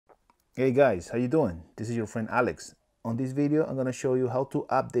Hey guys, how you doing? This is your friend Alex. On this video, I'm going to show you how to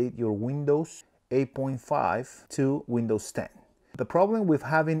update your Windows 8.5 to Windows 10. The problem with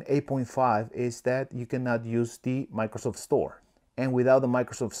having 8.5 is that you cannot use the Microsoft Store. And without the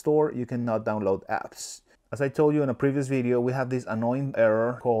Microsoft Store, you cannot download apps. As I told you in a previous video, we have this annoying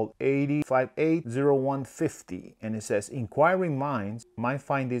error called 80580150, and it says inquiring minds might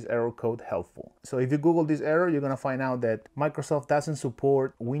find this error code helpful. So if you Google this error, you're gonna find out that Microsoft doesn't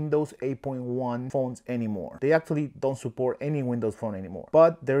support Windows 8.1 phones anymore. They actually don't support any Windows phone anymore,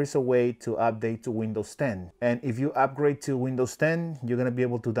 but there is a way to update to Windows 10. And if you upgrade to Windows 10, you're gonna be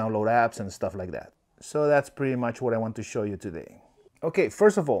able to download apps and stuff like that. So that's pretty much what I want to show you today. Okay,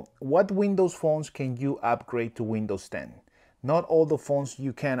 first of all, what Windows phones can you upgrade to Windows 10? Not all the phones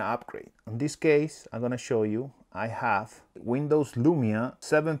you can upgrade. In this case, I'm going to show you, I have Windows Lumia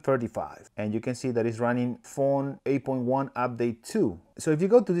 735, and you can see that it's running Phone 8.1 Update 2. So if you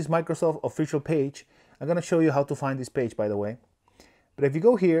go to this Microsoft official page, I'm going to show you how to find this page, by the way. But if you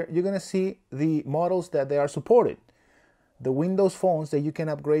go here, you're going to see the models that they are supported, the Windows phones that you can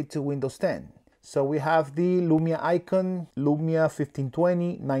upgrade to Windows 10. So we have the Lumia Icon, Lumia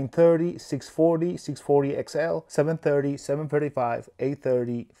 1520, 930, 640, 640 XL, 730, 735,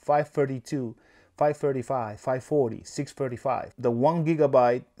 830, 532, 535, 540, 635. The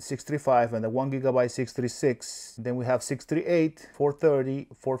 1GB 635 and the 1GB 636. Then we have 638, 430,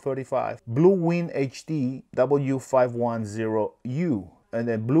 435. BLU Win HD W510U. And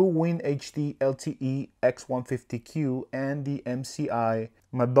then BLU Win HD LTE X150Q and the MCJ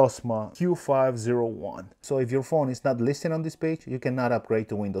Madosma Q501. So if your phone is not listed on this page, you cannot upgrade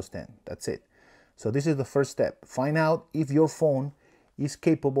to Windows 10. That's it. So this is the first step. Find out if your phone is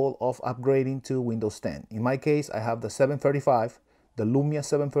capable of upgrading to Windows 10. In my case, I have the 735, the Lumia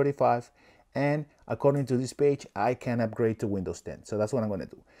 735, and according to this page, I can upgrade to Windows 10. So that's what I'm going to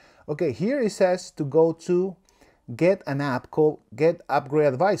do. Okay, here it says to go to get an app called Get Upgrade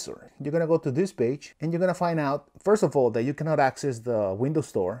Advisor. You're going to go to this page and you're going to find out, first of all, that you cannot access the Windows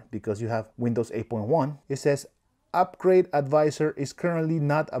Store because you have Windows 8.1. It says Upgrade Advisor is currently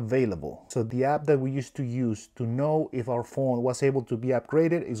not available. So the app that we used to use to know if our phone was able to be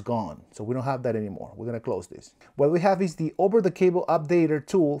upgraded is gone. So we don't have that anymore. We're going to close this. What we have is the over-the-cable updater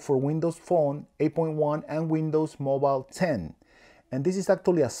tool for Windows Phone 8.1 and Windows Mobile 10. And this is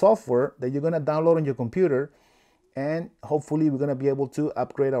actually a software that you're going to download on your computer, and hopefully we're going to be able to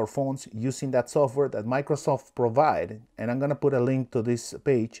upgrade our phones using that software that Microsoft provided. And I'm going to put a link to this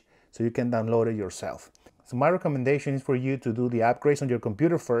page so you can download it yourself. So my recommendation is for you to do the upgrades on your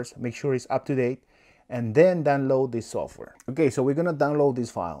computer first, make sure it's up to date, and then download this software. Okay, so we're going to download this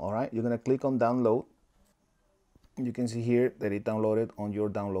file, all right? You're going to click on download. You can see here that it downloaded on your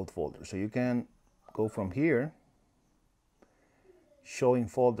download folder. So you can go from here, showing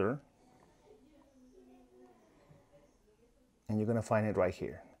folder, and you're going to find it right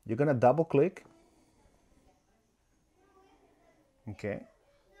here. You're going to double click. Okay.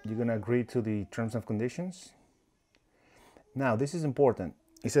 You're going to agree to the terms and conditions. Now, this is important.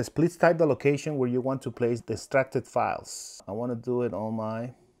 It says, please type the location where you want to place the extracted files. I want to do it on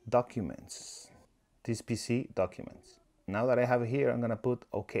my documents, this PC documents. Now that I have it here, I'm going to put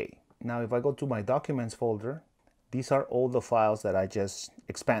OK. Now, if I go to my documents folder, these are all the files that I just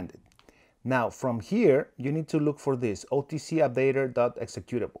expanded. Now from here, you need to look for this OTC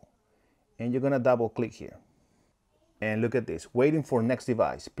updater.executable, and you're going to double click here. And look at this, waiting for next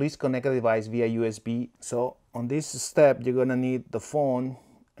device. Please connect a device via USB. So on this step, you're going to need the phone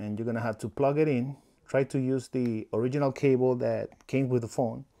and you're going to have to plug it in. Try to use the original cable that came with the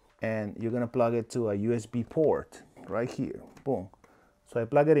phone, and you're going to plug it to a USB port right here. Boom. So I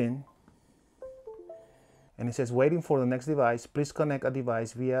plug it in. And it says, waiting for the next device. Please connect a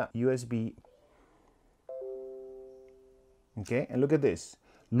device via USB. Okay, and look at this.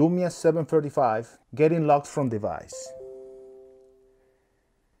 Lumia 735, getting locked from device.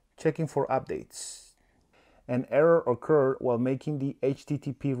 Checking for updates. An error occurred while making the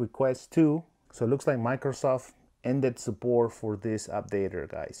HTTP request to. So it looks like Microsoft ended support for this updater,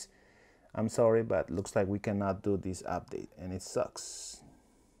 guys. I'm sorry, but looks like we cannot do this update, and it sucks.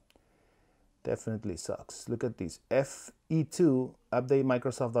 Definitely sucks. Look at this, FE2 update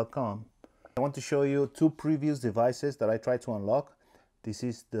Microsoft.com. I want to show you two previous devices that I tried to unlock. This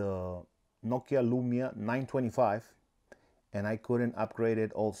is the Nokia Lumia 925, and I couldn't upgrade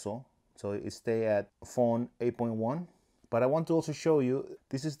it also. So it stay at phone 8.1. But I want to also show you,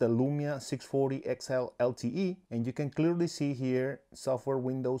 this is the Lumia 640 XL LTE, and you can clearly see here software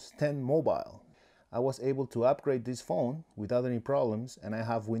Windows 10 Mobile. I was able to upgrade this phone without any problems, and I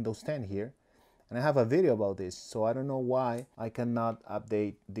have Windows 10 here. And I have a video about this, so I don't know why I cannot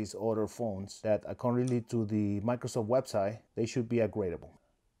update these other phones that are currently to the Microsoft website. They should be upgradable.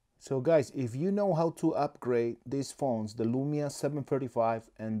 So guys, if you know how to upgrade these phones, the Lumia 735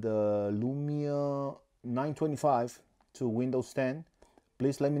 and the Lumia 925 to Windows 10,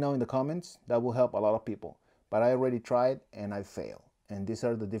 please let me know in the comments. That will help a lot of people. But I already tried and I failed. And these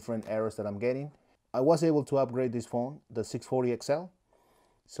are the different errors that I'm getting. I was able to upgrade this phone, the 640 XL.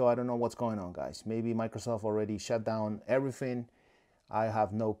 So I don't know what's going on, guys. Maybe Microsoft already shut down everything. I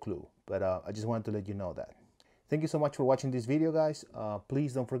have no clue, but I just wanted to let you know that. Thank you so much for watching this video, guys.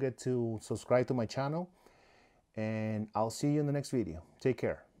 Please don't forget to subscribe to my channel, and I'll see you in the next video. Take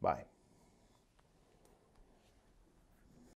care. Bye.